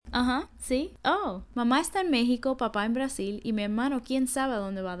Ajá, sí. Oh, mamá está en México, papá en Brasil y mi hermano quién sabe a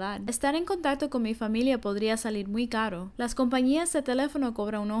dónde va a dar. Estar en contacto con mi familia podría salir muy caro. Las compañías de teléfono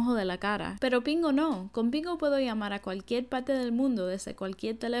cobran un ojo de la cara, pero Pingo no. Con Pingo puedo llamar a cualquier parte del mundo desde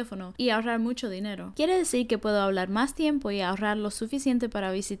cualquier teléfono y ahorrar mucho dinero. Quiere decir que puedo hablar más tiempo y ahorrar lo suficiente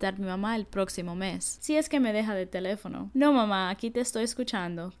para visitar a mi mamá el próximo mes. Si es que me deja de teléfono. No, mamá, aquí te estoy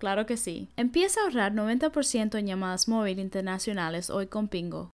escuchando. Claro que sí. Empieza a ahorrar 90% en llamadas móviles internacionales hoy con Pingo.